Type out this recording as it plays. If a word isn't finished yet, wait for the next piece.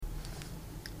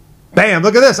Bam,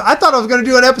 look at this. I thought I was going to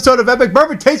do an episode of Epic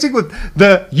Bourbon Tasting with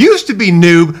the used-to-be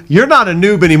noob. You're not a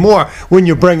noob anymore when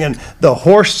you're bringing the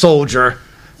horse soldier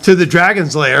to the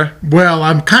Dragon's Lair. Well,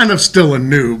 I'm kind of still a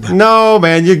noob. No,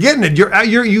 man, you're getting it.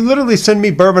 You literally send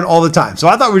me bourbon all the time. So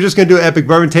I thought we were just going to do Epic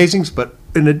Bourbon Tastings, but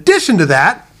in addition to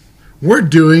that... We're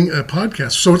doing a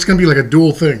podcast, so it's going to be like a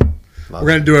dual thing. We're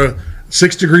going to do a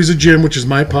 6 Degrees of Gin, which is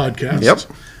my podcast. Yep.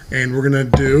 And we're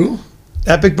going to do...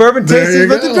 Epic Bourbon Tasting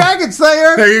with the Dragon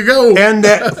Slayer. There you go. And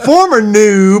that former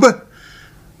noob.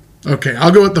 Okay,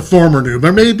 I'll go with the former noob.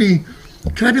 Or maybe,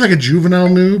 can I be like a juvenile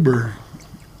noob? Or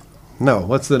no,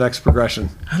 what's the next progression?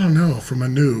 I don't know, from a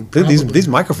noob. These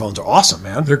microphones are awesome,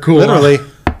 man. They're cool. Literally.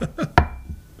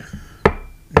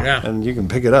 Yeah. And you can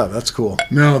pick it up. That's cool.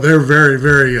 No, they're very,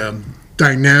 very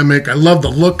dynamic. I love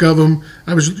the look of them.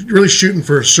 I was really shooting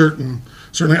for a certain...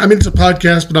 Certainly, I mean, it's a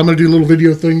podcast, but I'm going to do little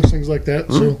video things like that.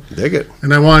 So dig it.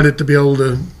 And I wanted it to be able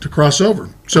to cross over.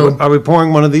 So, are we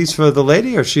pouring one of these for the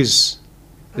lady, or is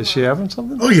she having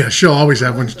something? Oh yeah, she'll always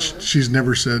have one. She's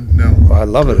never said no. Well, I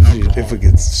love it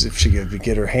if she could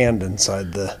get her hand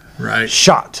inside the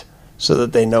shot, so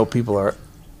that they know people are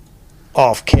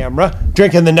off camera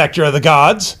drinking the nectar of the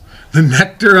gods. The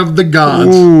nectar of the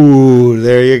gods. Ooh,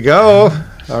 there you go.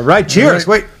 All right, cheers.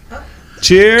 All right. Wait,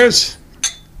 cheers.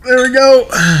 There we go.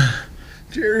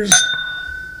 Cheers.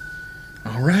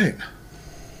 All right.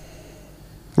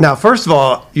 Now, first of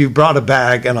all, you brought a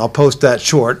bag, and I'll post that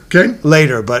short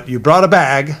later, but you brought a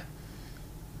bag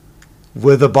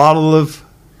with a bottle of,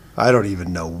 I don't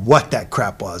even know what that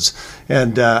crap was,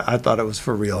 and I thought it was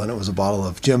for real, and it was a bottle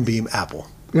of Jim Beam Apple.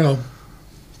 Well,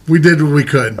 we did what we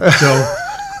could, so,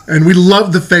 and we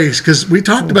loved the face, because we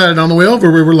talked about it on the way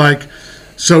over. We were like,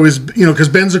 so because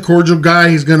Ben's a cordial guy,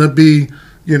 he's going to be...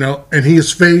 and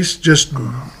his face just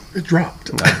it dropped.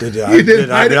 I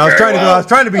was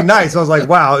trying to be nice. I was like,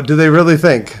 "Wow, do they really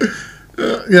think?"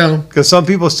 Because some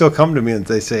people still come to me and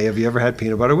they say, "Have you ever had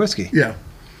peanut butter whiskey?" Yeah.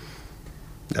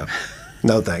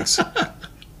 No, thanks.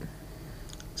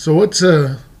 So what's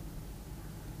Oh,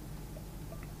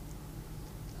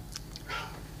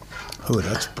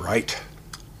 that's bright.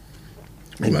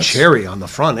 And cherry on the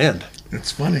front end. It's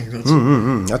funny.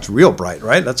 That's real bright,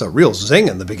 right? That's a real zing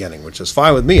in the beginning, which is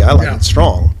fine with me. I like it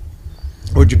strong.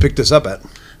 Where'd you pick this up at?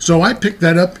 So I picked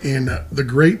that up in the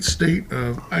great state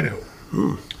of Idaho.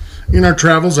 In our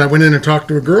travels, I went in and talked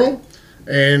to a girl,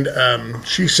 and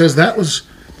she says that was,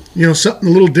 something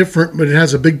a little different, but it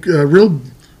has a big, real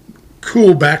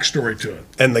cool backstory to it.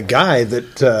 And the guy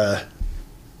that...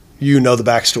 you know the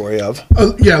backstory of.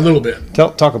 Yeah, a little bit.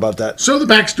 Talk about that. So the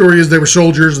backstory is they were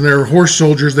soldiers, and they were horse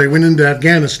soldiers. They went into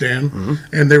Afghanistan,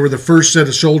 and they were the first set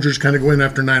of soldiers kind of going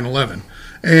after 9/11.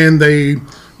 And they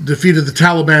defeated the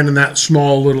Taliban in that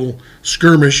small little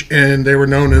skirmish, and they were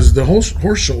known as the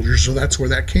horse soldiers, so that's where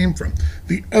that came from.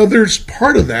 The other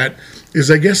part of that is,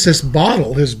 I guess this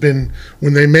bottle has been,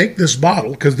 when they make this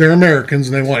bottle, because they're Americans,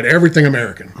 and they want everything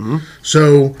American.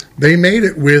 So they made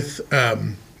it with...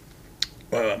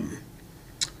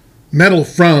 metal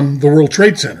from the World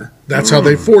Trade Center. That's how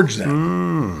they forged that.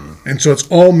 And so it's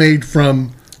all made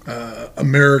from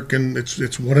American. It's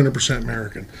 100%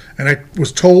 American. And I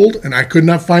was told, and I could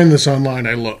not find this online,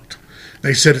 I looked.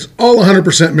 They said it's all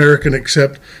 100% American,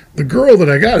 except the girl that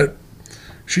I got it,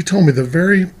 she told me the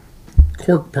very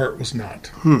cork part was not.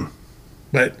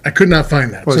 But I could not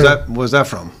find that. What was that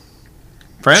from?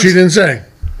 France? She didn't say.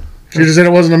 She just said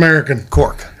it wasn't American.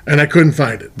 Cork. And I couldn't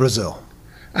find it. Brazil.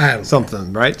 I don't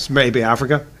Something, right? Maybe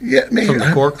Africa? Yeah, maybe. From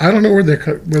the cork? I don't know where they get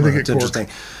cork. That's interesting.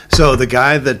 So the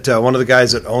guy that, one of the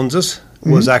guys that owns us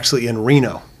was actually in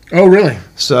Reno. Oh, really?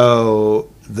 So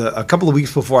a couple of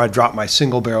weeks before I dropped my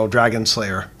single barrel Dragon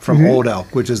Slayer from Old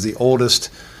Elk, which is the oldest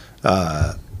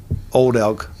Old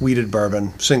Elk wheated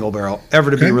bourbon single barrel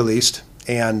ever to be released,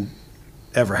 and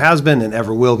ever has been and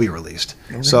ever will be released.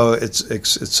 Okay. So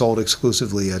it's sold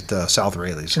exclusively at South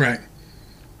Rayleigh's. Right.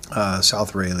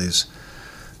 South Rayleigh's.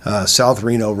 South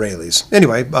Reno Rayleigh's.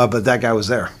 Anyway, but that guy was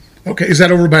there. Okay, is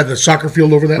that over by the soccer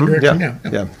field over that direction?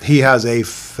 Yeah. He has a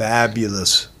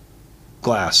fabulous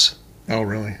glass. Oh,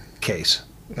 really? Case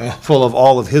full of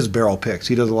all of his barrel picks.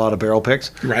 He does a lot of barrel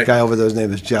picks. Right. The guy over there, his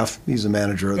name is Jeff. He's the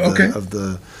manager of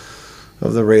the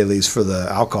Rayleigh's for the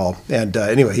alcohol. And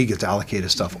anyway, he gets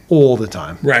allocated stuff all the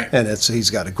time. Right. And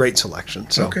he's got a great selection.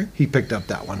 So he picked up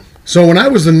that one. So when I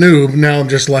was a noob, now I'm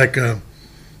just like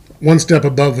one step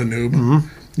above the noob.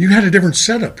 You had a different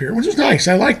setup here, which was nice.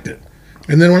 I liked it.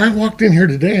 And then when I walked in here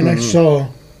today and I saw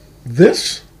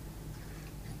this,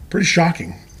 pretty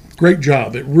shocking. Great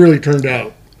job. It really turned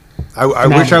out I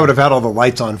wish I would have had all the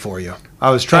lights on for you. I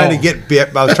was trying to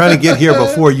get here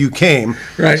before you came,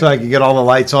 right, so I could get all the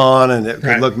lights on and it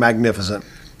could look magnificent.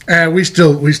 We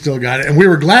still got it, and we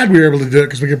were glad we were able to do it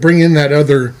because we could bring in that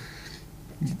other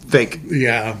fake.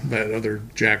 Yeah, that other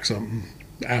Jack something.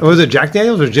 Apple. Was it Jack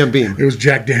Daniels or Jim Beam? It was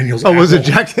Jack Daniels. Oh, Apple. Was it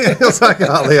Jack Daniels?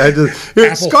 Golly,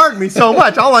 it scarred me so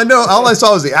much. All I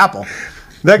saw was the Apple.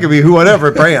 That could be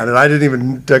whatever brand, and I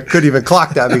couldn't even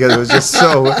clock that because it was just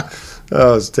so.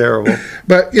 Oh, it was terrible.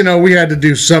 But we had to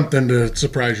do something to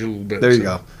surprise you a little bit. There you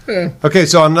go. Yeah. Okay,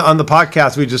 so on the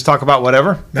podcast, we just talk about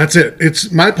whatever. That's it.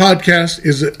 It's my podcast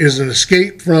is an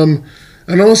escape from,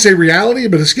 I don't want to say reality,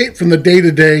 but escape from the day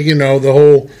to day. The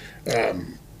whole.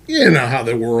 You know how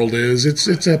the world is.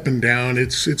 It's up and down.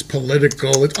 It's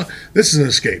political. This is an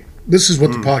escape. This is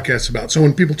what the podcast's about. So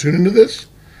when people tune into this,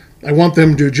 I want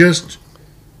them to just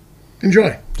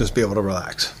enjoy. Just be able to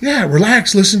relax. Yeah,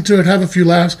 relax, listen to it, have a few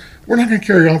laughs. We're not going to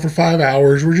carry on for 5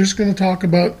 hours. We're just going to talk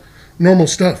about normal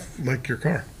stuff like your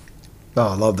car. Oh,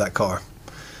 I love that car.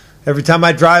 Every time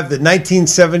I drive the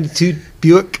 1972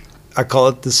 Buick, I call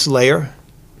it the Slayer.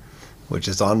 Which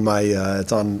is on my,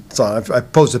 it's on. I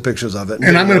posted pictures of it.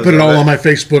 And I'm going to put it all on my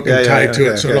Facebook and tie it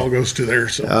to it, so it all goes to there.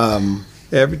 So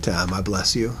every time I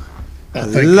bless you, I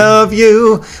love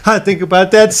you. I think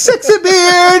about that sexy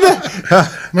beard.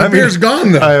 My beard's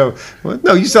gone though.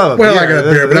 No, you still have a beard. Well, I got a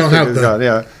beard, but I don't have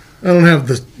the. I don't have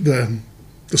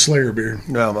the Slayer beard.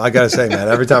 No, I got to say, man,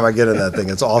 every time I get in that thing,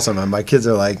 it's awesome. And my kids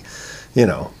are like.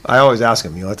 I always ask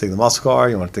them, you want to take the muscle car?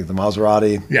 You want to take the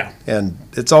Maserati? Yeah. And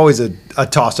it's always a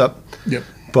toss-up. Yep.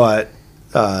 But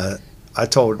I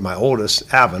told my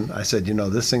oldest, Avon, I said,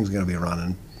 this thing's going to be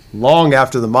running long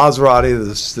after the Maserati,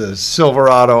 the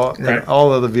Silverado, and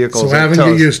all of the vehicles. So Avon,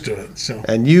 get used to it. So.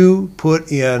 And you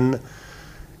put in,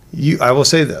 I will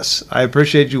say this, I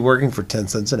appreciate you working for 10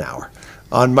 cents an hour.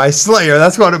 On my Slayer,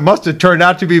 that's what it must have turned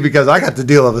out to be because I got the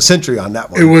deal of a century on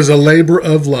that one. It was a labor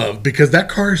of love because that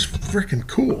car is freaking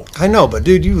cool. I know, but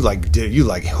dude, you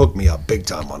hooked me up big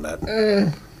time on that.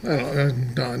 I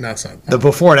don't know. No, it's not. The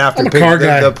before and after. I'm a car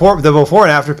guy. The before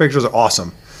and after pictures are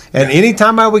awesome. And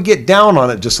anytime I would get down on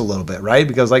it just a little bit, right?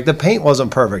 Because the paint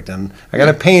wasn't perfect, and I got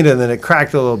to paint it, and then it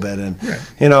cracked a little bit, and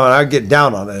and I'd get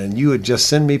down on it, and you would just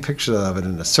send me pictures of it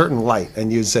in a certain light,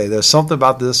 and you'd say, "There's something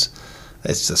about this."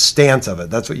 It's the stance of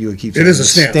it. That's what you would keep saying. It is a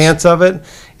stance of it.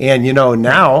 And,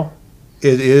 now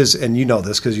it is, and you know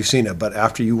this because you've seen it, but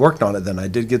after you worked on it, then I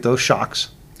did get those shocks.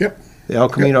 Yep. The El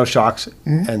Camino shocks.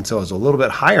 Mm-hmm. And so it's a little bit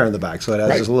higher in the back, so it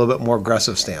has just a little bit more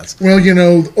aggressive stance. Well,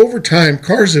 over time,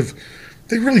 cars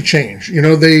they really changed.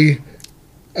 The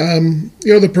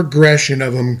progression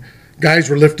of them. Guys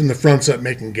were lifting the fronts up,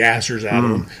 making gassers out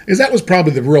of them. That was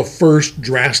probably the real first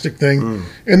drastic thing.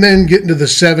 And then getting to the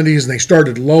 70s, and they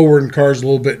started lowering cars a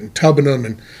little bit and tubbing them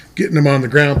and getting them on the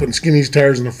ground, putting skinny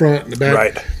tires in the front and the back.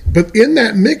 Right. But in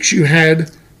that mix, you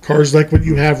had cars like what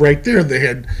you have right there.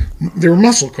 They were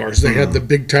muscle cars. They had the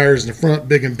big tires in the front,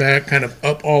 big and back, kind of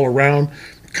up all around,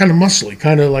 kind of muscly,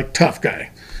 kind of like tough guy.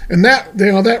 And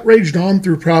that raged on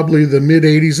through probably the mid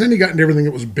 80s. Then you got into everything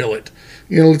that was billet.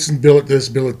 Let's billet this,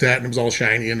 billet that, and it was all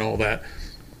shiny and all that.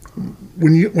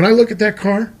 When I look at that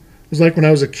car, it was like when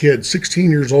I was a kid, 16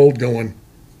 years old, going,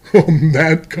 "Oh,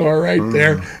 that car right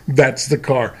there, that's the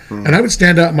car." And I would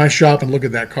stand out in my shop and look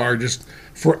at that car just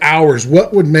for hours.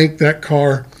 What would make that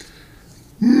car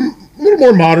a little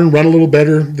more modern, run a little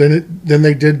better than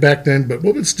they did back then, but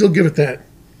what would still give it that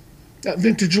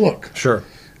vintage look? Sure.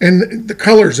 And the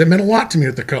colors, it meant a lot to me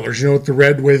with the colors. With the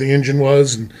red way the engine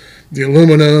was and the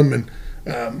aluminum and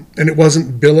it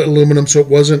wasn't billet aluminum, so it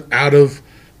wasn't out of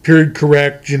period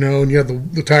correct, and you had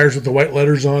the tires with the white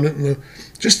letters on it and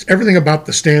just everything about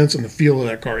the stance and the feel of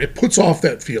that car. It puts off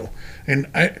that feel. And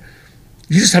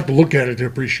you just have to look at it to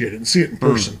appreciate it and see it in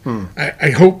person.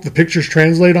 I hope the pictures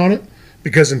translate on it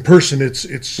because in person it's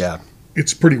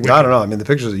pretty wicked. I don't know. I mean, the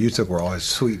pictures that you took were always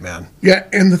sweet, man. Yeah,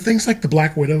 and the things like the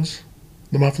Black Widows,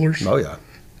 the mufflers. Oh, yeah.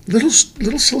 Little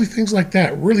silly things like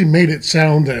that really made it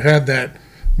sound that had that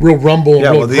real rumble.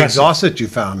 Yeah, real well, the aggressive exhaust that you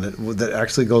found that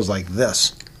actually goes like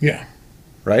this. Yeah.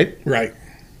 Right? Right.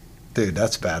 Dude,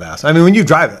 that's badass. I mean, when you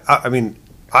drive it,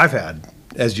 I've had,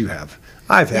 as you have,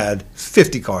 I've had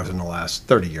 50 cars in the last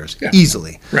 30 years,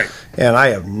 easily. Right. And I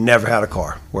have never had a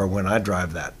car where when I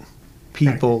drive that,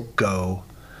 people go,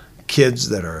 kids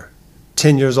that are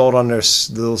 10 years old on their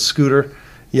little scooter,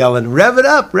 yelling, rev it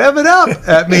up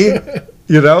at me,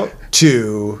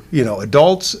 to,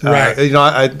 adults. Right.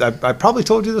 I probably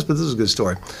told you this, but this is a good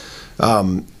story.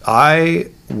 I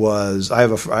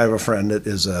have a friend that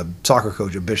is a soccer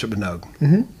coach at Bishop Manogue.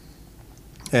 Mm-hmm.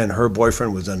 And her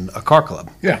boyfriend was in a car club.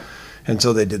 Yeah. And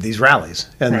so they did these rallies.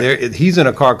 And Right. he's in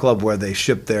a car club where they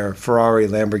ship their Ferrari,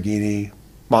 Lamborghini,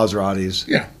 Maseratis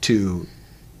Yeah. to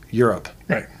Europe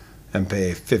Right. and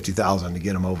pay $50,000 to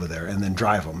get them over there and then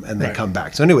drive them and then Right. come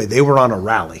back. So anyway, they were on a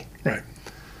rally. Right.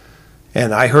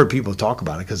 And I heard people talk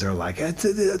about it because they're like,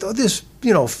 this,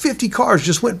 50 cars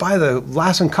just went by the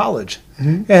Lassen College.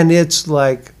 Mm-hmm. And it's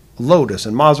like Lotus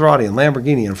and Maserati and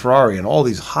Lamborghini and Ferrari and all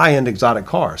these high-end exotic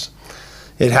cars.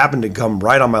 It happened to come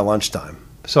right on my lunchtime.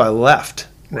 So I left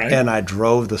Right. and I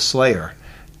drove the Slayer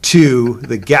to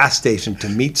the gas station to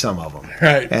meet some of them.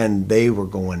 Right. And they were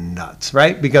going nuts,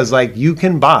 right? Because you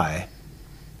can buy,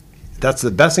 that's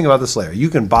the best thing about the Slayer. You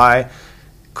can buy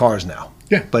cars now.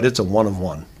 Yeah. But it's a one of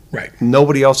one. Right.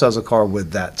 Nobody else has a car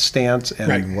with that stance and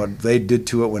Right. what they did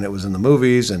to it when it was in the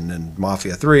movies and in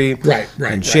Mafia 3. Right, And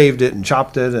right. shaved it and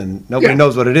chopped it and nobody Yeah.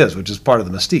 knows what it is, which is part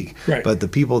of the mystique. Right. But the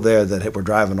people there that were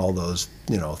driving all those,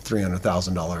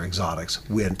 $300,000 exotics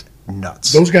went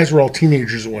nuts. Those guys were all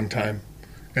teenagers at one time,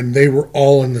 and they were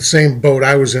all in the same boat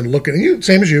I was in, looking.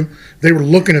 Same as you. They were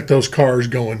looking at those cars,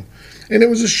 going, and it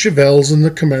was the Chevelles and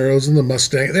the Camaros and the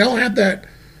Mustang. They all had that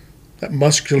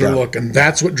muscular Yeah. look, and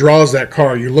that's what draws that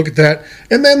car. You look at that,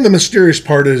 and then the mysterious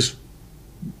part is,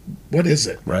 what is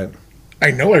it? Right.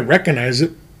 I know I recognize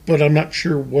it, but I'm not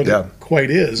sure what Yeah. it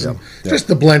quite is. Yeah. And Yeah. Just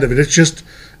the blend of it. It's just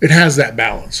it has that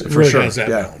balance. It For really sure. has that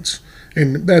Yeah. balance,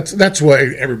 and that's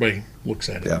why everybody looks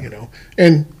at it. Yeah.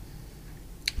 And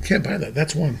you can't buy that.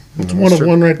 That's one. That's No, one that's of true.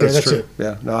 one right there. That's true. it.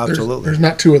 Yeah, no, There's- absolutely. There's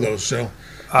not two of those, so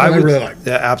I I would really like.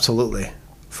 Yeah, absolutely.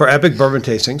 For epic bourbon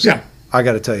tastings, Yeah. I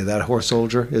got to tell you, that Horse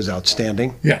Soldier is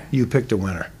outstanding. Yeah. You picked a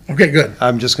winner. Okay, good.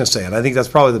 I'm just going to say it. I think that's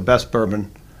probably the best bourbon,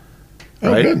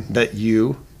 Oh, right, good. that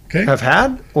you Okay. have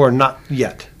had or not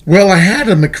yet. Well, I had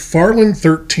a McFarland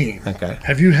 13. Okay.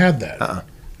 Have you had that? Uh-uh.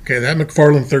 Okay, that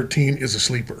McFarland 13 is a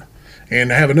sleeper.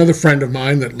 And I have another friend of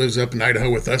mine that lives up in Idaho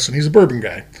with us, and he's a bourbon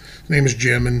guy. His name is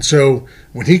Jim. And so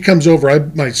when he comes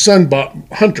over, my son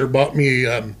Hunter bought me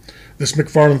this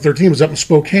McFarland 13. Was up in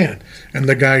Spokane. And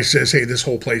the guy says, hey, this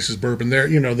whole place is bourbon.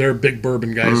 They're big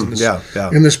bourbon guys in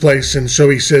this place. And so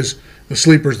he says, the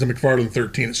sleeper's the McFarland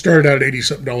 13. It started out at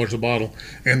 $80-something a bottle.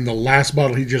 And the last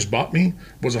bottle he just bought me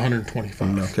was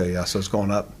 $125. Okay, yeah, so it's going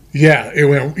up. Yeah, it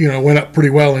went up pretty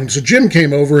well. And so Jim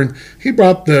came over and he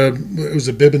brought it was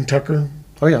a Bib and Tucker.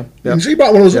 Oh, yeah. Yeah. And so he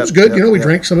brought one of those. It was good. Yep, We yep.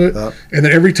 drank some of it. Yep. And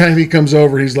then every time he comes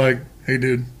over, he's like, hey,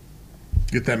 dude,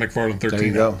 get that McFarland 13 There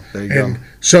you go. out. There you go. And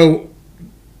so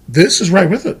this is right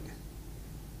with it.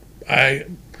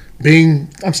 I'm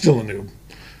still a noob.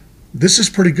 This is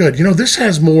pretty good. This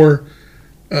has more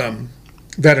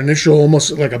that initial,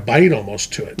 almost like a bite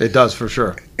almost to it. It does, for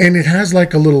sure. And it has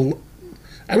like a little,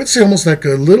 I would say almost like a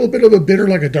little bit of a bitter,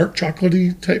 like a dark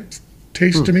chocolatey type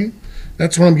taste to me.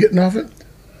 That's what I'm getting off it.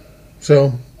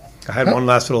 So I had one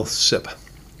last little sip.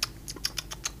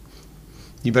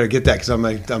 You better get that because I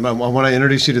want to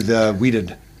introduce you to the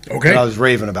weeded Okay. that I was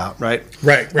raving about, right?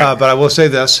 Right. But I will say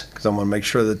this because I want to make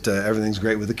sure that everything's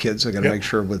great with the kids. I got to Yep. make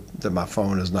sure that my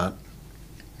phone is not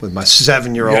with my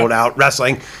 7-year-old Yep. out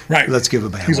wrestling. Right. Let's give a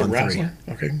bam He's a on 3. wrestler.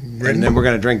 Okay. Ready? And then we're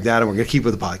going to drink that and we're going to keep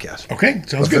with the podcast. Okay.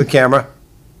 Sounds But for the good. camera,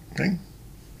 Okay.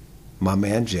 my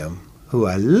man Jim, who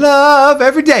I love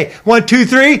every day. 1, 2,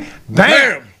 3, bam!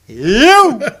 Bam!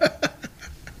 You!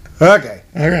 Okay.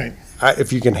 All right.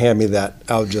 If you can hand me that,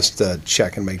 I'll just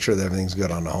check and make sure that everything's good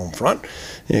on the home front.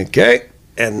 Okay.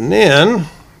 And then,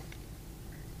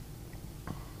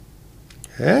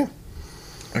 okay.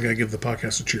 I got to give the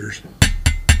podcast a cheers.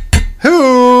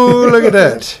 Ooh, look at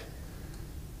that.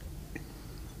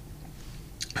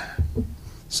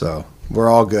 So we're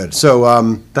all good.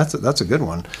 So that's a good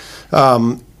one.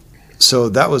 So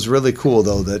that was really cool,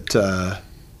 though, that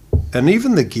and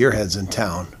even the gearheads in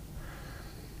town.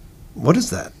 What is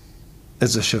that?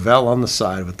 It's a Chevelle on the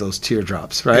side with those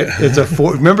teardrops, right? It's a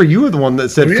Ford. Remember, you were the one that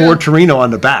said Oh, yeah. Ford Torino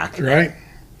on the back. Right.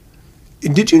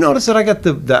 Did you notice that I got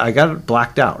I got it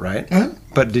blacked out, right? Uh-huh.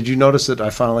 But did you notice that I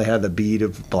finally had the bead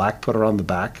of black put around the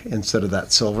back instead of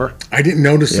that silver? I didn't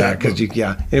notice Yeah, that.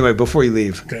 because Anyway, before you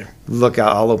leave, Okay. look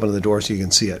out. I'll open the door so you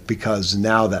can see it because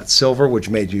now that silver, which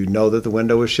made you know that the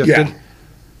window was shifted, Yeah.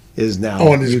 is now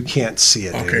Oh, and you can't see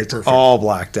it. Dude. Okay, It's perfect. all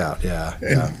blacked out. Yeah,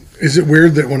 And yeah. is it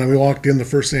weird that when I walked in, the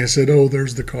first thing I said, "Oh,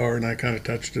 there's the car," and I kind of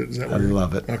touched it? Is that I weird?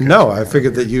 love it. Okay. No, I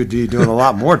figured that you'd be doing a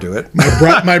lot more to it.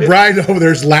 My bride over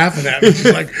there's laughing at me.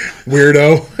 She's like,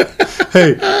 "Weirdo."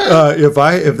 Hey, if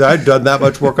I'd done that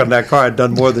much work on that car, I'd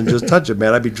done more than just touch it,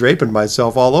 man. I'd be draping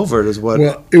myself all over it. Is what.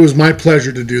 Well, it was my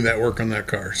pleasure to do that work on that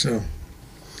car, so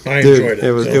I Dude, enjoyed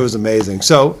it. it was amazing.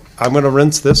 So I'm going to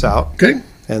rinse this out, Okay.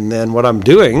 and then what I'm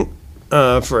doing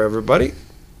for everybody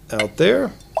out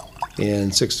there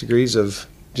in 6 degrees of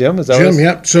Jim, is that Jim,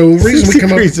 yep. So the reason we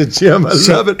come up degrees of Jim, I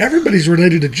love it. Everybody's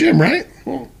related to Jim, right?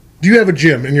 Well, do you have a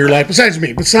Jim in your life besides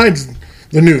me, besides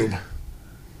the noob?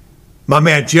 My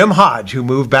man Jim Hodge, who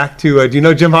moved back to, do you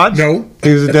know Jim Hodge? No.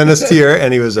 He was a dentist here,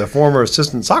 and he was a former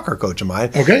assistant soccer coach of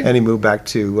mine. Okay. And he moved back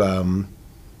to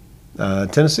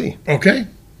Tennessee. Okay.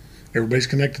 Everybody's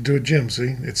connected to a Jim,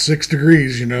 see? It's 6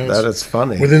 degrees, you know. That is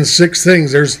funny. Within 6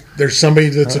 things, there's somebody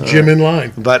that's a Jim in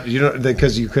line. But you don't,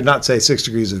 because you could not say 6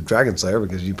 degrees of Dragon Slayer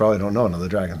because you probably don't know another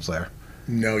Dragon Slayer.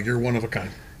 No, you're one of a kind.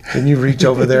 Can you reach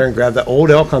over there and grab that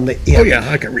old elk on the end? Oh, yeah,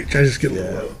 I can reach. I just get a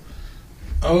little low.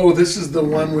 Oh, this is the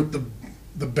one with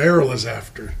the barrel is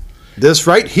after. This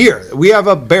right here. We have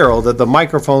a barrel that the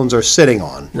microphones are sitting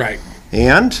on. Right.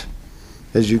 And,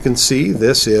 as you can see,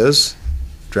 this is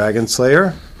Dragon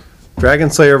Slayer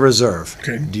Reserve.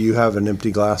 Okay. Do you have an empty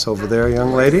glass over there,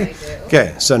 young lady? I do.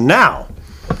 Okay, so now,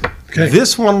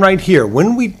 this one right here,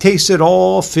 when we tasted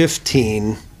all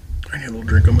 15 I need a little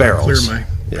drink. I'm going to barrels. clear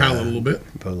my palate a little bit.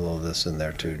 Put a little of this in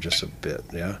there too, just a bit,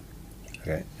 yeah?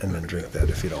 Okay, and then drink that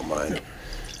if you don't mind.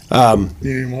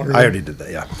 Need any water? I already did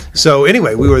that, yeah. So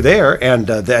anyway, we were there, and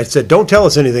I said, don't tell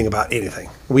us anything about anything.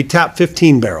 We tapped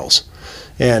 15 barrels,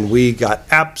 and we got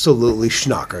absolutely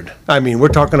schnockered. I mean, we're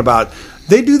talking about,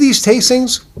 they do these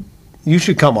tastings, you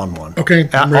should come on one. Okay,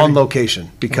 I'm ready. On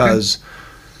location, because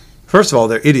first of all,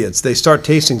 they're idiots. They start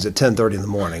tastings at 10:30 in the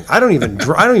morning. I don't even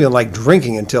like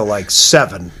drinking until like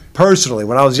 7. Personally,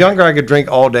 when I was younger, I could drink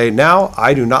all day. Now,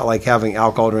 I do not like having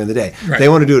alcohol during the day. Right. They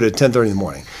want to do it at 10:30 in the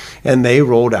morning. And they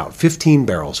rolled out 15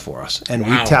 barrels for us. And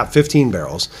Wow. we tapped 15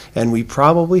 barrels. And we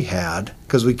probably had,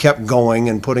 because we kept going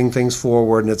and putting things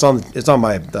forward, and it's on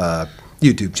my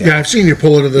YouTube channel. Yeah, I've seen you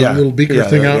pull it of the Yeah. little beaker Yeah,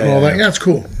 thing yeah, out and yeah, all yeah. that. Yeah, it's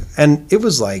cool. And it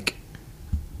was like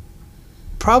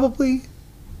probably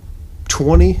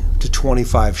 20 to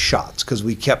 25 shots because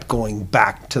we kept going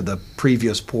back to the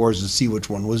previous pours to see which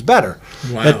one was better.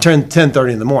 Wow. At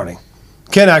 10:30 in the morning.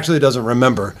 Ken actually doesn't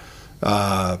remember.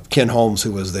 Ken Holmes,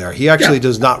 who was there, he actually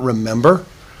does not remember.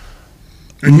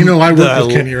 And you know I work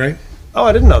with Kenny, right? Oh,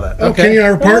 I didn't know that. Oh, Okay. Kenny and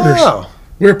I were partners. Oh,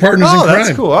 We're partners in crime.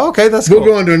 that's cool. Okay, that's We'll cool.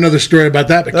 go into another story about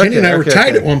that, but Kenny and I were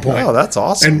tied at one point. Oh, that's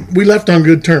awesome. And we left on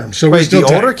good terms. So we're Wait, still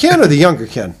the older tied. Ken or the younger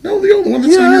Ken? No, the old one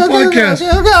that's on your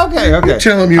podcast. Okay.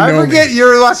 Tell him you I know forget me.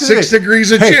 you're watching 6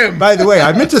 degrees of Jim. By the way,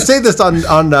 I meant to say this on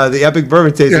the Epic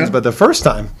Bourbon Tastings, Yeah. but the first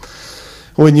time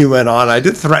when you went on, I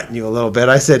did threaten you a little bit.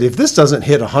 I said, if this doesn't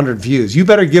hit 100 views, you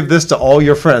better give this to all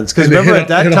your friends. Because And it remember hit- at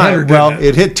that hit time, 100, well, didn't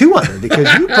it hit 200. Because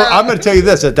I'm going to tell you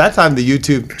this, at that time, the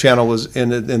YouTube channel was in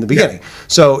the beginning.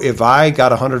 So if I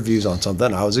got 100 views on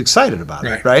something, I was excited about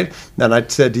it, right? And I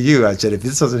said to you, I said, if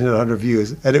this doesn't hit 100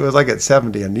 views, and it was like at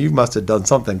 70, and you must have done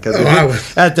something. Because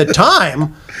at the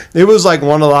time, it was like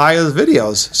one of the highest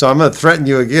videos. So I'm going to threaten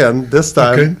you again. This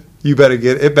time, Okay. you better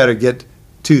get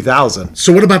 2,000.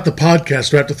 So what about the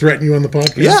podcast? Do I have to threaten you on the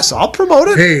podcast? Yes, I'll promote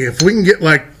it. Hey, if we can get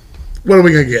what are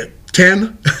we going to get?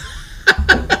 10?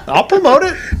 I'll promote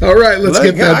it. All right, let's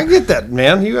get that. I get that,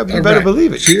 man. You better All right.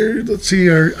 believe it. Here, let's see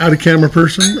our out-of-camera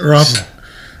person or Off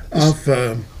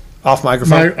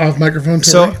microphone. off microphone.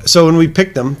 So when we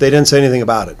picked them, they didn't say anything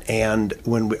about it. And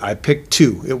when I picked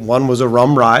 2, one was a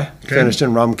rum rye, finished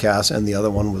in rum cask, and the other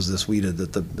one was this wheated,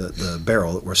 the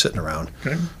barrel that we're sitting around.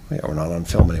 Okay. Yeah, we're not on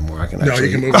film anymore. I can No, actually.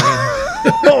 you can move on.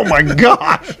 Oh my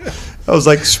gosh! I was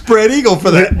like spread eagle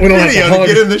for that We don't have to video to hug.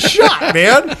 get in the shot,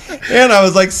 man. And I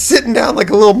was like sitting down like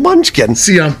a little munchkin.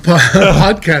 See, on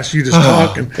podcast, you just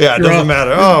talk. And Yeah, it you're doesn't off.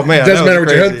 matter. Oh man, It doesn't matter what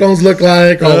your headphones look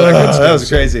like. All that good stuff. That was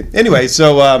crazy. Anyway,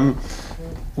 so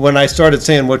when I started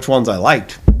saying which ones I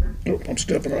liked, Oh, I'm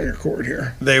stepping on your cord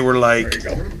here. they were like,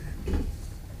 There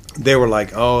you go.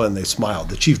 oh, and they smiled.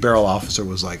 The chief barrel officer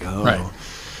was like, oh. Right.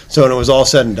 So when it was all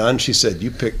said and done, she said,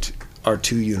 you picked our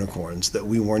 2 unicorns that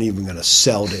we weren't even going to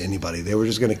sell to anybody. They were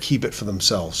just going to keep it for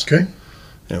themselves. Okay.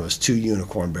 And it was 2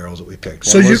 unicorn barrels that we picked.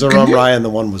 So One was the can rum you- rye and the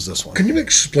one was this one. Can you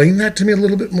explain that to me a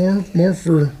little bit more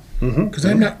for? Because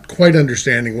I'm not quite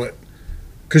understanding what.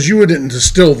 Because you didn't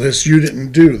distill this, you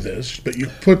didn't do this, but you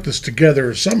put this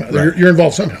together somehow. Right. You're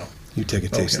involved somehow. You take a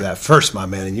taste of Okay. that first, my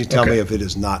man, and you tell Okay. me if it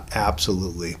is not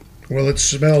absolutely Well, it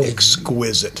smells.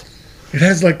 exquisite. It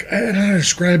has I don't know how to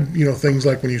describe things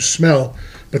like when you smell.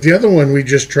 But the other one we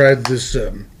just tried this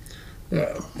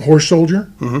horse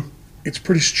soldier. Mm-hmm. It's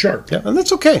pretty sharp. Yeah, and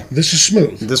that's okay. This is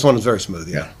smooth. This one is very smooth,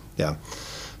 yeah.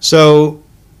 So,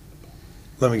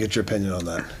 let me get your opinion on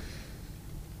that.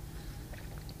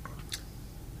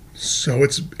 So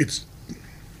it's.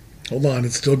 Hold on,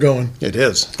 it's still going. It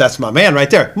is. That's my man right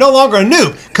there. No longer a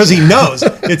noob, because he knows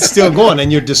it's still going,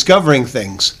 and you're discovering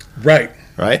things, Right.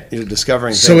 right? You're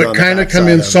discovering things. So on it the kind of backside come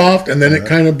in it. soft, and then it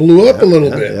kind of blew up a little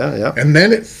bit. yeah. And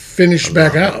then it finished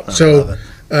back out. I So love it.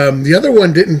 The other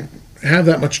one didn't have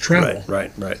that much travel.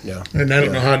 Right, yeah. And I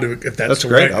don't know how to, if that's the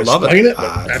great. right I love explain it. it, but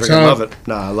I that's freaking how. love it.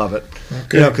 No, I love it.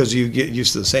 Okay. You know, because you get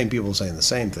used to the same people saying the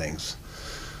same things.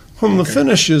 The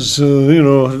finish is,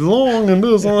 long and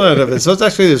this and that. So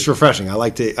it's refreshing. I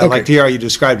like to hear how you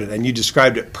described it, and you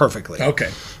described it perfectly.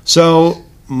 Okay. So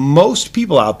most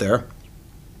people out there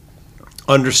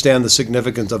understand the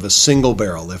significance of a single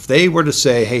barrel. If they were to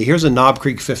say, hey, here's a Knob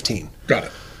Creek 15. Got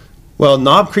it. Well,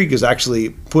 Knob Creek is actually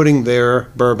putting their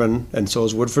bourbon, and so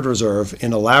is Woodford Reserve,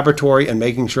 in a laboratory and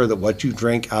making sure that what you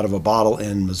drink out of a bottle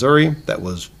in Missouri that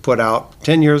was put out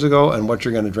 10 years ago and what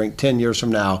you're going to drink 10 years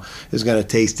from now is going to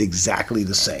taste exactly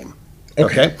the same.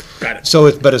 Okay? Got it. So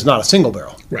it's not a single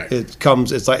barrel. Right.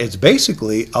 It's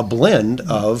basically a blend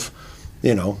of,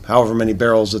 however many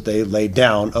barrels that they laid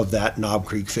down of that Knob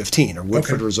Creek 15 or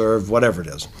Woodford Reserve, whatever it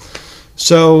is.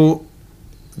 So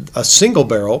a single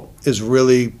barrel is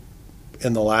really,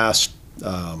 in the last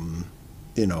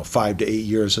 5 to 8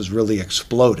 years, has really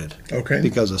exploded. Okay.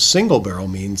 Because a single barrel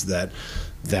means that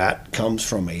comes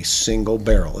from a single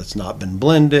barrel. It's not been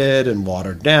blended and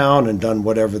watered down and done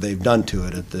whatever they've done to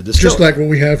it at the distillery. Just like what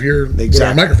we have here exactly. with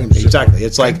our microphones. Exactly.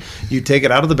 It's like you take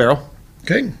it out of the barrel.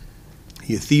 Okay.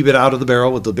 You thieve it out of the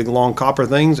barrel with the big long copper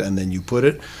things, and then you put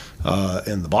it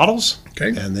in the bottles.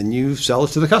 Okay. And then you sell it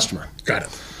to the customer. Got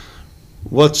it.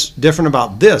 What's different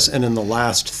about this, and in the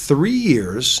last 3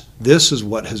 years, this is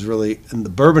what has really, in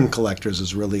the bourbon collectors,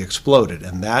 has really exploded,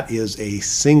 and that is a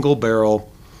single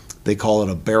barrel. They call it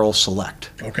a barrel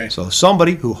select. Okay. So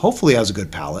somebody who hopefully has a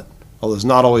good palate, although it's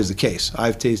not always the case.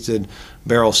 I've tasted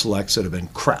barrel selects that have been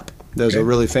crap. There's a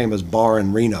really famous bar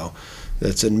in Reno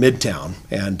that's in Midtown,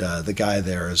 and the guy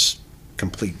there is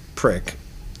complete prick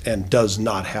and does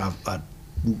not have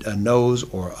a nose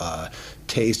or a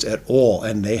taste at all,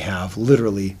 and they have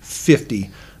literally 50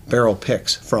 barrel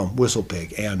picks from Whistle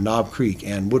Pig and Knob Creek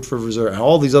and Woodford Reserve and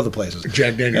all these other places.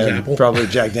 Jack Daniel's Apple. Probably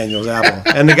Jack Daniel's Apple.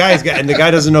 And the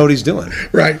guy doesn't know what he's doing.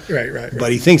 Right.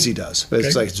 But he thinks he does. But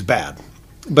it's bad.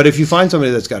 But if you find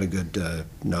somebody that's got a good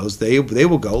nose, they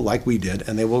will go like we did,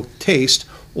 and they will taste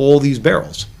all these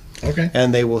barrels. Okay.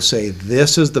 And they will say,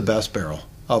 this is the best barrel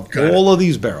of all of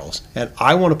these barrels, and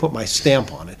I want to put my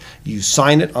stamp on it. You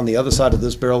sign it. On the other side of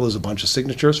this barrel is a bunch of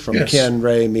signatures from Ken,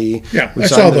 Ray, me. Yeah, I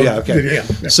saw them. Yeah.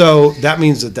 So that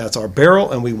means that's our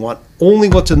barrel, and we want only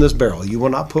what's in this barrel. You will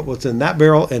not put what's in that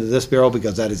barrel into this barrel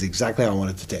because that is exactly how I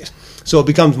want it to taste. So it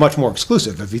becomes much more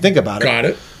exclusive if you think about it. Got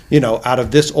it. Out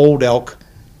of this Old Elk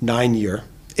 9-year,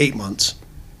 8 months.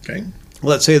 Okay.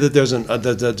 Let's say that there's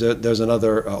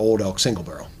another Old Elk single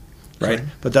barrel. Right,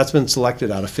 but that's been selected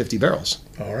out of 50 barrels.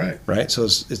 All right. Right, so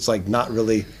it's like not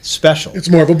really special. It's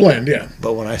more of a blend, yeah.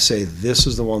 But when I say this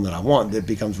is the one that I want, it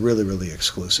becomes really, really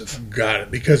exclusive. Got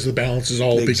it, because the balance is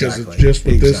all because it's just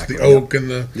with this, the oak and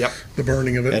the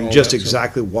burning of it. And just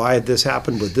exactly why this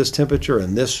happened with this temperature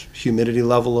and this humidity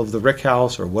level of the rick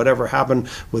house or whatever happened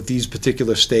with these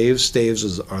particular staves.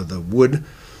 Staves are the wood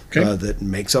that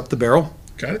makes up the barrel.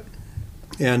 Got it.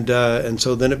 And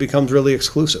so then it becomes really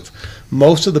exclusive.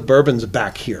 Most of the bourbon's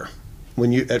back here.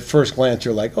 When you at first glance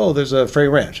you're like, oh, there's a Frey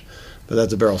Ranch, but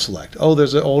that's a barrel select. Oh,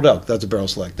 there's an Old Elk, that's a barrel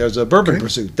select. There's a Bourbon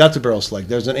Pursuit, that's a barrel select.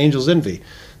 There's an Angel's Envy.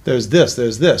 There's this.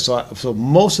 So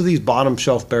most of these bottom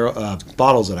shelf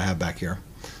bottles that I have back here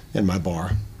in my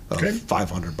bar,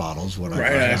 500 bottles, what I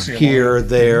have here,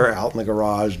 there, out in the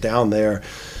garage, down there.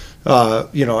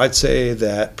 I'd say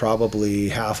that probably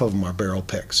half of them are barrel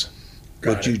picks.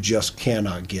 But you just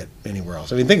cannot get anywhere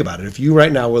else. I mean, think about it. If you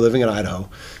right now were living in Idaho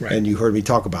and you heard me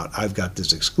talk about, I've got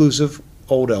this exclusive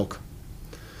Old Elk,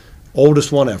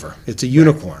 oldest one ever. It's a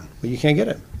unicorn. Well, you can't get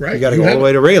it. Right. You got to go all the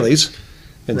way to Rayleigh's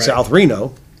in South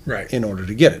Reno right. in order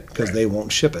to get it, because they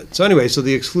won't ship it. So anyway, so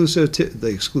the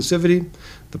exclusivity,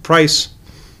 the price,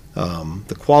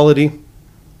 the quality,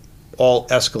 all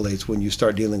escalates when you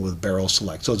start dealing with barrel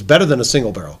select. So it's better than a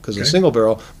single barrel, because a single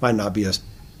barrel might not be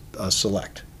a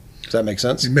select. Does that make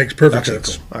sense? It makes perfect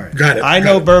sense. Cool. All right. Got it. I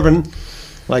know bourbon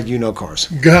like you know cars.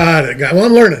 Got it. Well,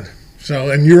 I'm learning. So,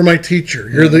 and you're my teacher.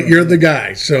 You're the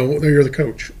guy. So you're the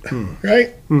coach,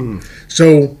 right?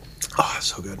 So,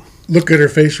 so good. Look at her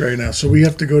face right now. So we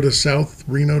have to go to South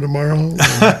Reno tomorrow and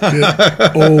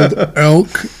get Old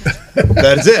Elk.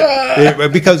 That's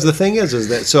it. Because the thing is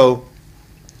that so,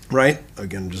 right?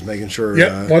 Again, just making sure.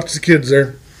 Yep. Watch the kids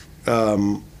there.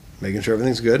 Making sure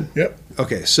everything's good. Yep.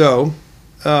 Okay, so.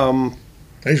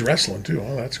 He's wrestling too.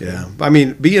 Oh, that's good. Yeah, I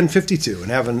mean, being 52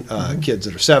 and having kids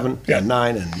that are 7 and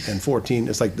 9 and 14,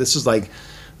 it's like this is like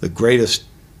the greatest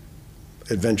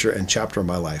adventure and chapter of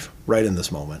my life right in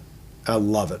this moment. I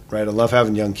love it. Right, I love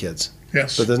having young kids,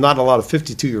 Yes. But there's not a lot of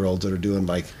 52-year-olds that are doing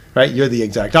like, right? You're the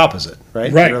exact opposite,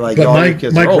 right? Right. You're like, but all my your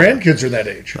kids my are older. grandkids are that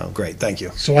age. Oh, great. Thank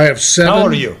you. So I have 7. How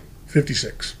old are you?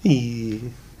 56.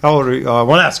 How old are you? I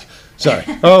want to ask. Sorry.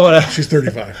 Oh, She's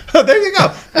 35. oh, there you go.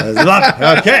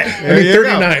 Okay. I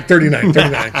mean,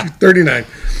 39. She's 39.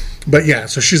 But yeah,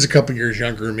 so she's a couple years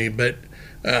younger than me. But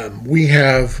we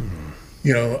have,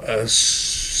 a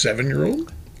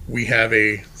 7-year-old. We have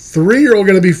a 3-year-old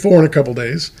going to be 4 in a couple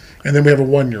days. And then we have a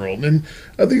 1-year-old. And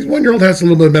the 1-year-old has a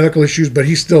little bit of medical issues, but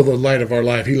he's still the light of our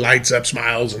life. He lights up,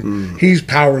 smiles, and he's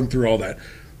powering through all that.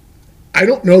 I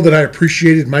don't know that I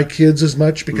appreciated my kids as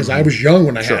much because I was young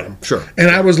when I had them. Sure. And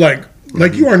I was like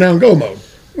you are now in go mode.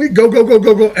 We go.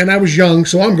 And I was young,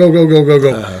 so I'm go.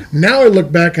 Uh-huh. Now I look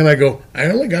back and I go, I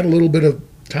only got a little bit of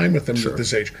time with them at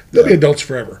this age. They'll be adults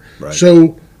forever. Right.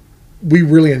 So we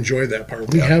really enjoyed that part.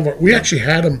 We actually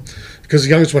had them because the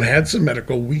youngest one had some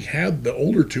medical. We had the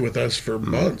older 2 with us for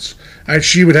months.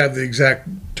 She would have the exact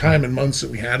time and months that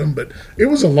we had them, but it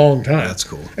was a long time. That's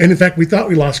cool. And in fact, we thought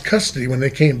we lost custody when they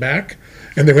came back.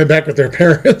 And they went back with their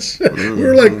parents. We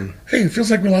were like, hey, it feels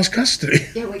like we lost custody.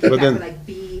 Yeah, we came back with like,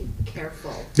 be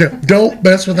careful. Yeah, don't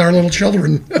mess with our little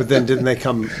children. But then didn't they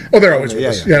come? Oh, they're always with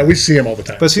us. Yeah, we see them all the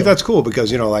time. But see, that's cool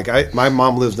because, my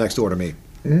mom lives next door to me.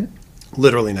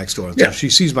 Literally next door. So Yeah. she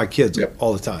sees my kids Yep.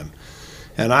 all the time.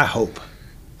 And I hope,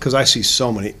 because I see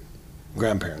so many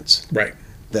grandparents Right.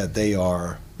 that they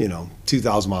are,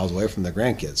 2,000 miles away from their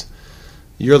grandkids.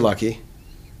 You're lucky.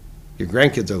 Your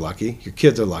grandkids are lucky. Your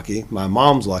kids are lucky. My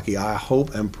mom's lucky. I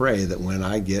hope and pray that when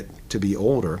I get to be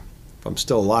older, if I'm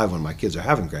still alive when my kids are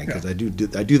having grandkids,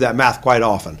 I do that math quite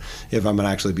often. If I'm going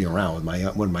to actually be around with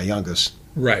my youngest,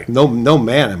 Right. no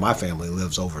man in my family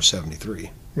lives over 73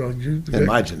 Well, in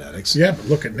my genetics. yeah, but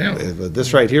look at now.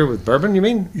 This right here with bourbon, you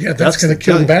mean? Yeah, that's going to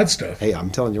kill the bad stuff. Hey, I'm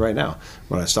telling you right now,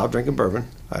 when I stopped drinking bourbon,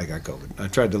 I got COVID. I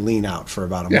tried to lean out for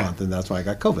about a month, and that's why I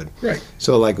got COVID. Right.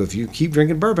 So, if you keep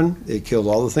drinking bourbon, it kills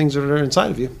all the things that are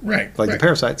inside of you. Right. Like the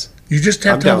parasites. You just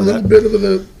have I'm to have a down little with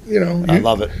bit of I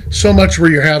love it. So much where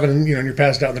you're having, and you're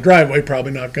passed out in the driveway,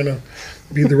 probably not going to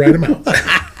be the right amount.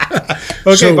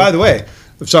 Okay, So- by the way,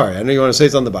 I'm sorry, I know you want to say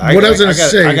something, but What I was gonna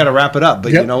say- I got to wrap it up.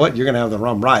 But Yep. you know what? You're going to have the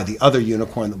rum rye, the other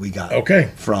unicorn that we got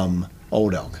from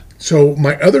Old Elk. So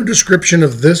my other description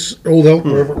of this Old Elk,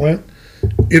 wherever it went,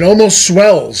 it almost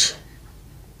swells.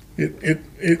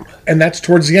 And that's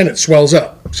towards the end. It swells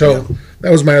up. So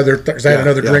that was my other. Because I had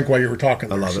another drink while you were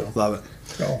talking. I love there, it. Love it.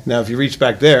 So. Now, if you reach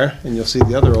back there, and you'll see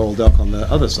the other Old Elk on the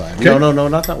other side. Okay. No,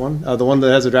 not that one. The one that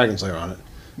has a dragon slayer on it.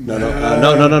 No.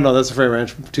 That's the Frey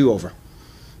Ranch 2 over.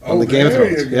 On the Game of there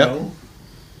Thrones. you go.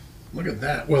 Look at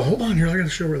that. Well, hold on here. I got to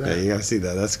show her that. Yeah, you got to see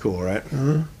that. That's cool, right?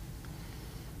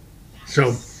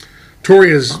 So,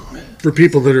 Tori is, for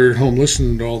people that are at home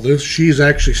listening to all this, she's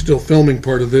actually still filming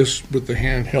part of this with the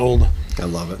handheld I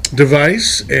love it.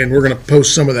 device, and we're going to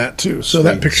post some of that too. So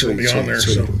that picture will be sweet, on there.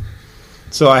 sweet.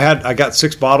 So I got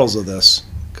 6 bottles of this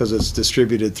because it's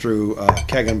distributed through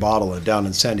Keg and Bottle down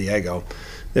in San Diego.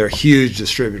 They're huge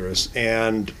distributors,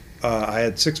 and I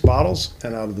had 6 bottles,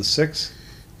 and out of the 6,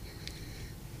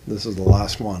 this is the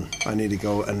last one. I need to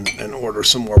go and order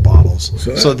some more bottles.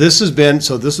 So this has been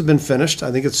finished.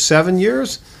 I think it's 7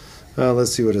 years.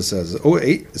 Let's see what it says.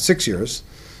 6 years.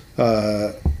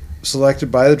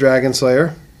 Selected by the Dragon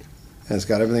Slayer, and it's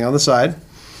got everything on the side.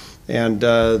 And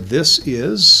this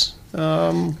is.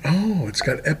 It's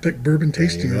got epic bourbon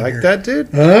tasting. You on like here. that, dude?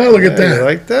 Oh, look at that! You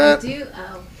like that?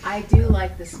 I do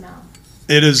like the smell.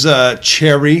 It is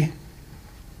cherry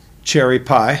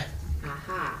pie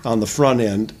Aha. on the front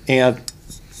end, and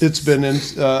it's been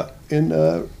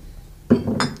in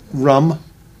rum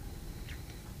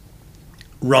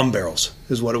barrels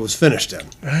is what it was finished in.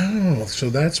 Oh, so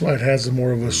that's why it has a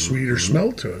more of a sweeter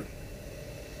smell to it.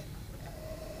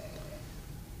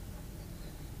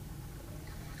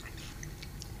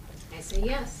 I say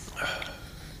yes.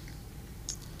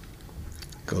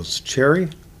 Goes cherry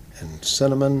and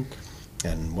cinnamon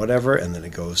and whatever, and then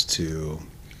it goes to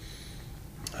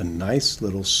a nice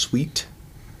little sweet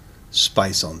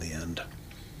spice on the end.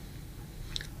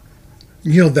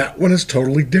 That one is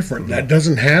totally different. That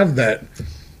doesn't have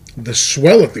the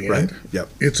swell at the end. Yep.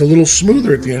 It's a little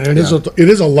smoother at the end. It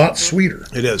is a lot sweeter.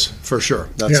 It is, for sure.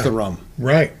 That's the rum.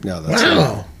 Right. Yeah, that's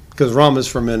wow. Because rum is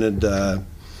fermented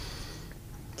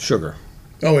sugar.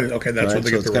 Oh, okay. That's Right? what they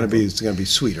So get it's the going rum to be it's going to be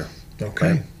sweeter. from.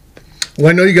 Okay. Well,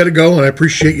 I know you got to go, and I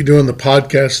appreciate you doing the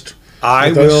podcast.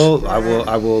 I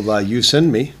will. You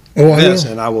send me this,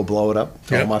 will. and I will blow it up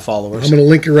to all my followers. I'm going to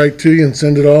link it right to you and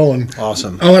send it all. And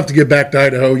Awesome. I'll have to get back to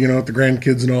Idaho, with the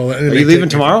grandkids and all that. Are you leaving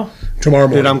tomorrow? Tomorrow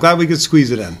morning. Dude, I'm glad we could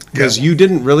squeeze it in because you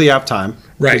didn't really have time.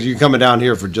 Right. Because you're coming down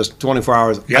here for just 24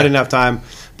 hours. Yeah. I didn't have time,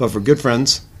 but for good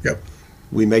friends, Yep.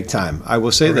 we make time. I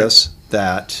will say Correct. this,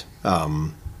 that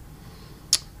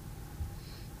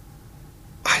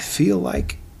I feel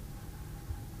like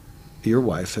your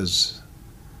wife has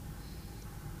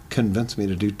convinced me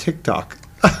to do TikTok.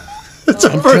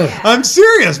 I'm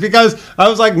serious, because I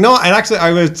was like, no, and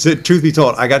actually, truth be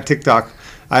told, I got TikTok.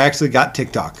 I actually got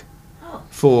TikTok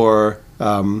for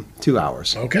 2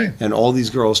 hours. Okay. And all these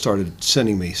girls started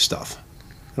sending me stuff.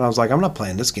 And I was like, I'm not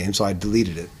playing this game, so I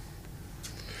deleted it.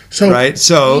 So Right?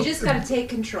 So You just got to take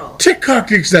control. TikTok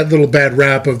gets that little bad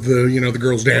rap of the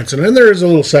girls dancing, and there is a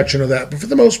little section of that. But for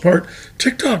the most part,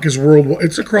 TikTok is worldwide.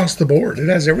 It's across the board. It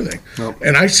has everything. Nope.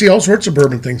 And I see all sorts of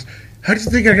bourbon things. How do you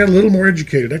think I got a little more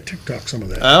educated? I TikTok some of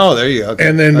that. Oh, there you go. Okay.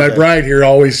 And then my Okay. bride here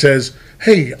always says,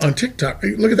 "Hey, on TikTok,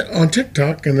 look at that on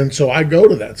TikTok." And then so I go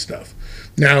to that stuff.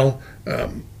 Now,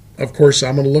 of course,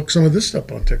 I'm going to look some of this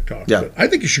stuff on TikTok. Yeah. But I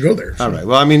think you should go there. All right.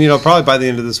 Well, I mean, probably by the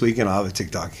end of this weekend, I'll have a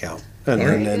TikTok account. And, All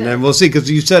right. and then we'll see, because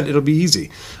you said it'll be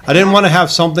easy. I didn't want to have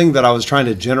something that I was trying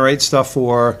to generate stuff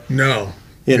for, No.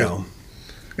 you know.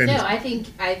 And No, I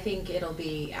think it'll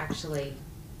be actually,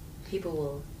 people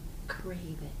will crave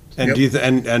it. And Yep.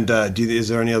 do you is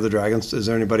there any other dragons? Is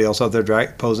there anybody else out there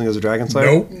posing as a dragon slayer?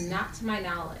 Nope. Not to my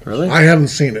knowledge. Really? I haven't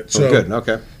seen it. So Oh, good.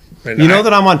 Okay. and You know I-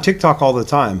 that I'm on TikTok all the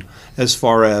time. As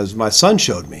far as my son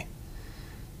showed me,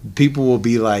 people will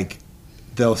be like,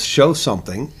 they'll show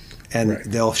something, and Right.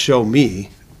 they'll show me,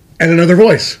 and another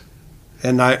voice.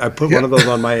 and I put one of those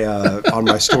on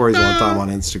my stories one time on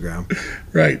Instagram.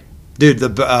 Right. Dude,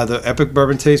 the Epic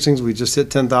Bourbon Tastings, we just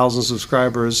hit 10,000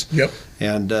 subscribers. Yep.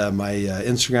 And my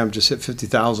Instagram just hit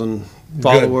 50,000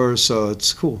 followers, so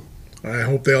it's cool. I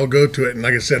hope they all go to it. And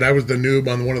like I said, I was the noob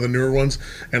on one of the newer ones,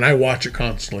 and I watch it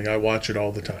constantly. I watch it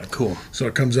all the time. Cool. So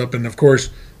it comes up, and of course,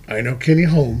 I know Kenny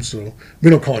Holmes, so we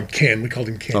don't call him Ken. We called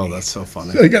him Kenny. Oh, that's so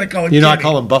funny. So you got to call him You know, Kenny. I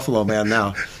call him Buffalo Man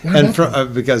now, Why and Buffalo?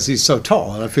 because he's so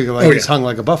tall, and I figure like Oh, he's yeah. hung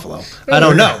like a buffalo. I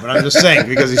don't know, but I'm just saying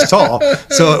because he's tall.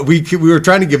 So we were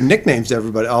trying to give nicknames to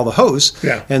everybody, all the hosts,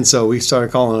 Yeah. and so we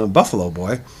started calling him Buffalo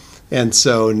Boy. And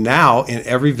so now in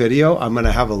every video, I'm going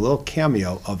to have a little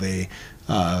cameo of a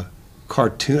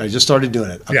cartoon. I just started doing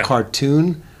it. A Yeah.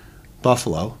 cartoon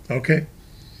buffalo Okay.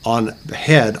 on the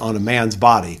head on a man's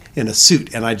body in a suit,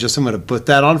 and I'm going to put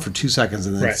that on for 2 seconds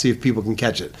and then Right. see if people can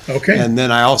catch it. Okay. And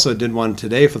then I also did one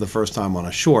today for the first time on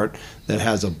a short that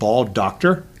has a bald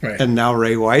doctor, Right. and now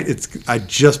Ray White. I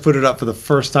just put it up for the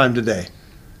first time today,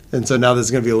 and so now there's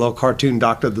going to be a little cartoon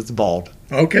doctor that's bald.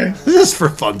 Okay. Just for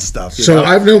fun stuff. You So know?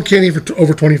 I've known Kenny for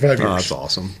over 25 years. Oh, that's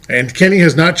awesome. And Kenny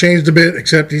has not changed a bit,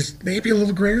 except he's maybe a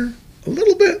little grayer. A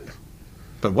little bit.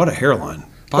 But what a hairline.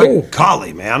 By Oh.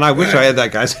 golly, man. I wish I had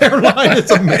that guy's hairline. It's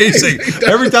amazing.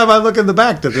 Every time I look in the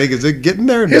back to think, is it getting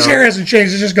there? His No. hair hasn't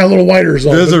changed. It's just got a little whiter is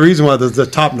all. There's a reason why the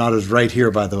top knot is right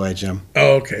here, by the way, Jim.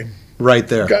 Oh, okay. Right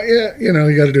there. Yeah,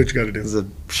 you got to do what you got to do. There's a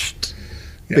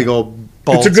big old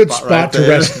bald It's a good right spot to there.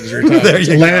 rest as you're talking. There It's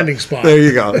you a go. landing spot. There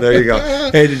you go. There you go.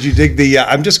 Hey, did you dig the?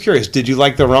 I'm just curious. Did you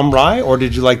like the rum rye or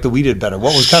did you like the weeded better?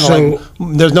 What was kind of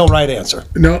like? There's no right answer.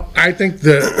 No, I think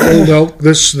the old elk.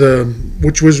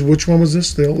 Which one was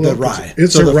this? The old The elk? rye.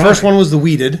 It's so a the rye. first one was the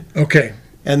weeded, Okay,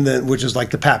 and then which is like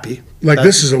the pappy. like That-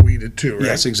 this is a weeded too, right?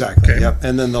 Yes, exactly. Okay. Yep.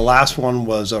 And then the last one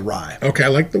was a rye. Okay, I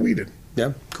like the weeded.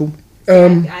 Yeah. Cool. I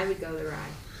would go the rye.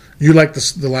 You like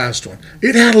the last one.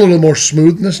 It had a little more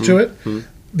smoothness to it. Mm-hmm.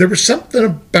 There was something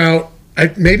about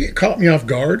maybe it caught me off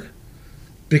guard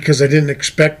because I didn't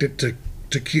expect it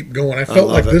to keep going. I felt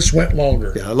love like it. this went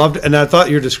longer. Yeah, I loved it, and I thought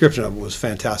your description of it was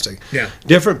fantastic. Yeah.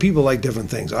 Different people like different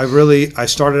things. I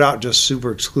started out just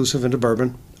super exclusive into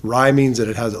bourbon. Rye means that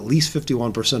it has at least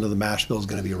 51% of the mash bill is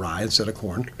going to be rye instead of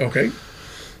corn. Okay.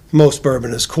 Most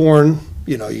bourbon is corn.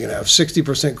 You know, you're going to have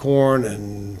 60% corn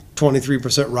and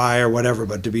 23% rye or whatever.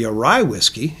 But to be a rye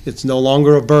whiskey, it's no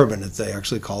longer a bourbon. They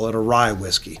actually call it a rye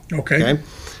whiskey. Okay.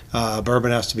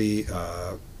 Bourbon has to be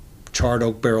charred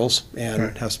oak barrels and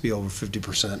Right. it has to be over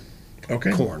 50%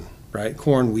 Okay. corn, right?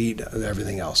 Corn, wheat,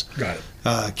 everything else. Got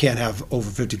it. Can't have over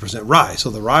 50% rye. So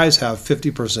the ryes have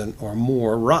 50% or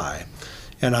more rye.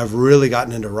 And I've really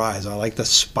gotten into ryes. I like the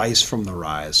spice from the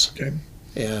ryes. Okay.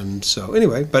 And so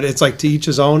anyway, but it's like to each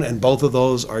his own, and both of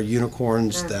those are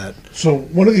unicorns that So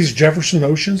one of these Jefferson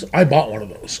Oceans, I bought one of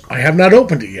those. I have not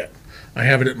opened it yet. I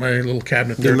have it at my little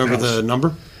cabinet do you there. at remember house. the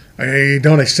number? I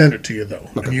don't. I sent it to you though,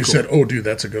 Okay, and you cool. said, "Oh, dude,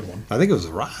 that's a good one." I think it was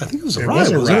a rye. I think it was a It rye.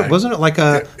 was a wasn't rye. it? Wasn't it like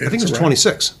a? It- I think it it's was a rye.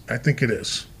 26. I think it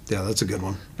is. Yeah, that's a good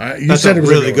one. You That's said a it was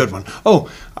really good one. Oh,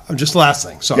 just last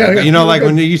thing. Sorry, Yeah, yeah, you know, you're like good.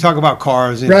 when you talk about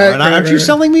cars, you Right, know, and right, aren't you right.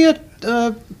 selling me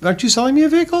a? Aren't you selling me a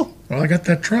vehicle? Well, I got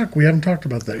that truck. We haven't talked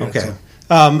about that yet. Okay. so.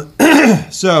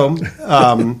 So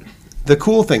the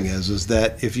cool thing is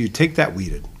that if you take that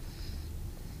weeded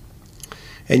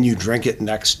and you drink it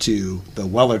next to the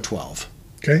Weller 12,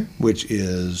 Okay. which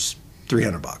is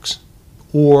 $300,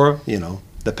 or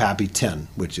the Pappy 10,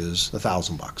 which is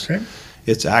 $1,000. Okay.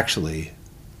 It's actually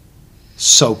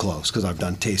so close because I've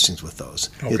done tastings with those.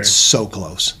 Okay. It's so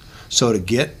close. So to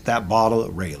get that bottle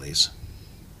at Rayleigh's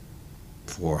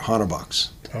for $100,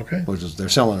 Okay. which is they're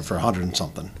selling it for 100 and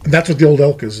something. And that's what the old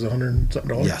elk is, $100 and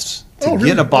something. Yes. To Oh, get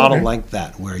really? a bottle Okay. like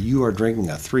that where you are drinking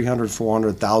a $300,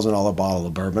 $400, $1,000 bottle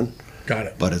of bourbon, Got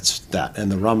it. but it's that.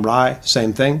 And the rum rye,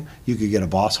 same thing. You could get a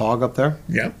Boss Hog up there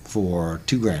Yeah. for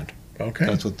 $2,000. Okay.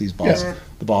 That's what these Yeah.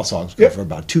 the Boss Hogs go Yep. for,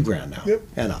 about $2,000 now Yep.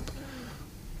 and up.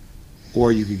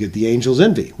 Or you could get the Angel's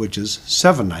Envy, which is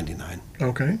 $7.99.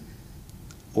 Okay.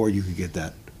 Or you could get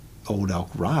that Old Elk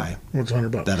Rye What's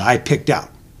 $100? that I picked out.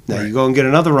 Now Right. you go and get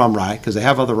another rum rye because they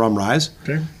have other rum ryes.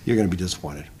 Okay. You're going to be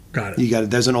disappointed. Got it.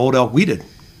 There's an Old Elk Weeded.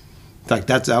 In fact,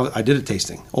 I did a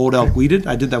tasting. Old Elk Weeded.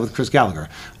 I did that with Chris Gallagher.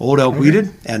 Old Elk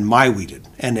Weeded and my Weeded,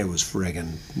 and it was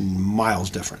friggin' miles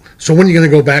different. So when are you going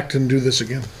to go back and do this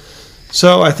again?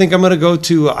 So I think I'm going to go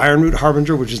to Iron Root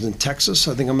Harbinger, which is in Texas.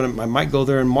 I think I might go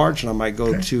there in March, and I might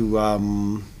go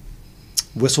to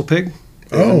Whistle Pig.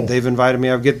 They've invited me.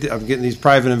 I'm getting these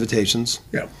private invitations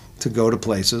Yeah. to go to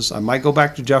places. I might go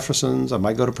back to Jefferson's. I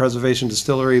might go to Preservation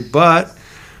Distillery, but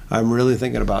I'm really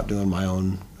thinking about doing my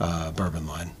own bourbon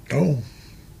line Oh.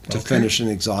 to finish in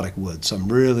exotic wood. So I'm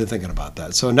really thinking about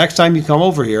that. So next time you come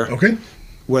over here, Okay.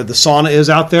 where the sauna is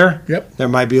out there, Yep. there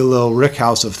might be a little rick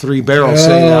house of 3 barrels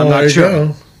sitting there. I'm there not you sure.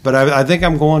 go. But I think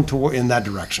I'm going in that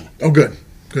direction. Oh, good.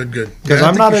 Good, good. Because Yeah, I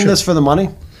I'm think not you in should. this for the money.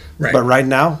 Right. But right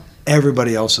now,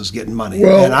 everybody else is getting money.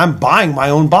 Well- and I'm buying my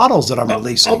own bottles that I'm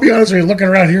releasing. I'll be honest with you, looking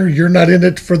around here, you're not in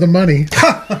it for the money.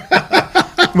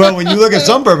 Well, when you look at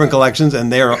some bourbon collections and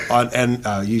they're on,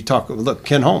 and you talk, look,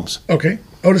 Ken Holmes. Okay.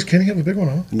 Oh, does Kenny have a big one,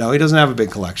 huh? No, he doesn't have a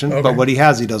big collection, Okay. but what he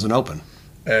has, he doesn't open.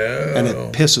 Oh. And it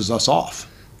pisses us off.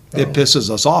 It pisses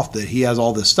us off that he has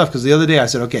all this stuff. Because the other day I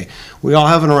said, okay, we all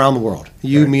have it around the world.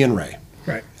 You, me, and Ray.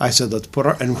 Right. I said, let's put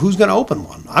and who's going to open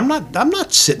one? I'm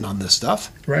not sitting on this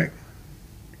stuff. Right.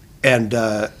 And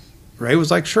Ray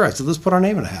was like, sure. I said, let's put our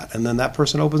name in a hat. And then that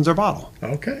person opens their bottle.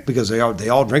 Okay. Because they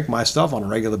all drink my stuff on a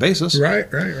regular basis. Right.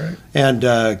 And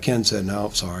Ken said, no,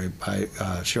 sorry.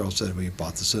 Cheryl said we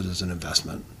bought this as an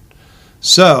investment.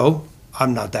 So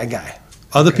I'm not that guy.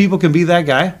 Other people can be that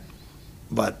guy,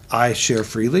 but I share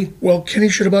freely. Well, Kenny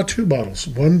should have bought 2 bottles.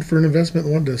 One for an investment,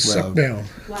 one to suck down.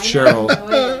 Why Cheryl- not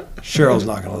enjoy it? Cheryl's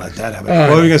not going to let that happen. What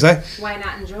were you going to say? Why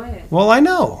not enjoy it? Well, I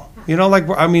know.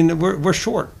 We're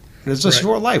short. It's a Right.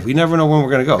 short life. We never know when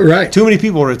we're going to go. Right. Too many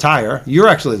people retire. You're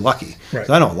actually lucky. Right. 'Cause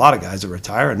I know a lot of guys that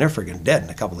retire and they're freaking dead in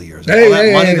a couple of years. Hey, All that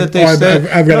hey, money hey. that they Oh, spent.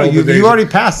 I've got all the days. You already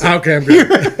passed it. Okay, I'm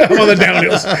good. I'm on the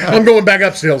downhills. I'm going back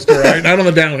up hills, all right? Not on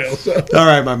the downhills. All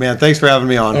right, my man. Thanks for having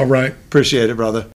me on. All right. Appreciate it, brother.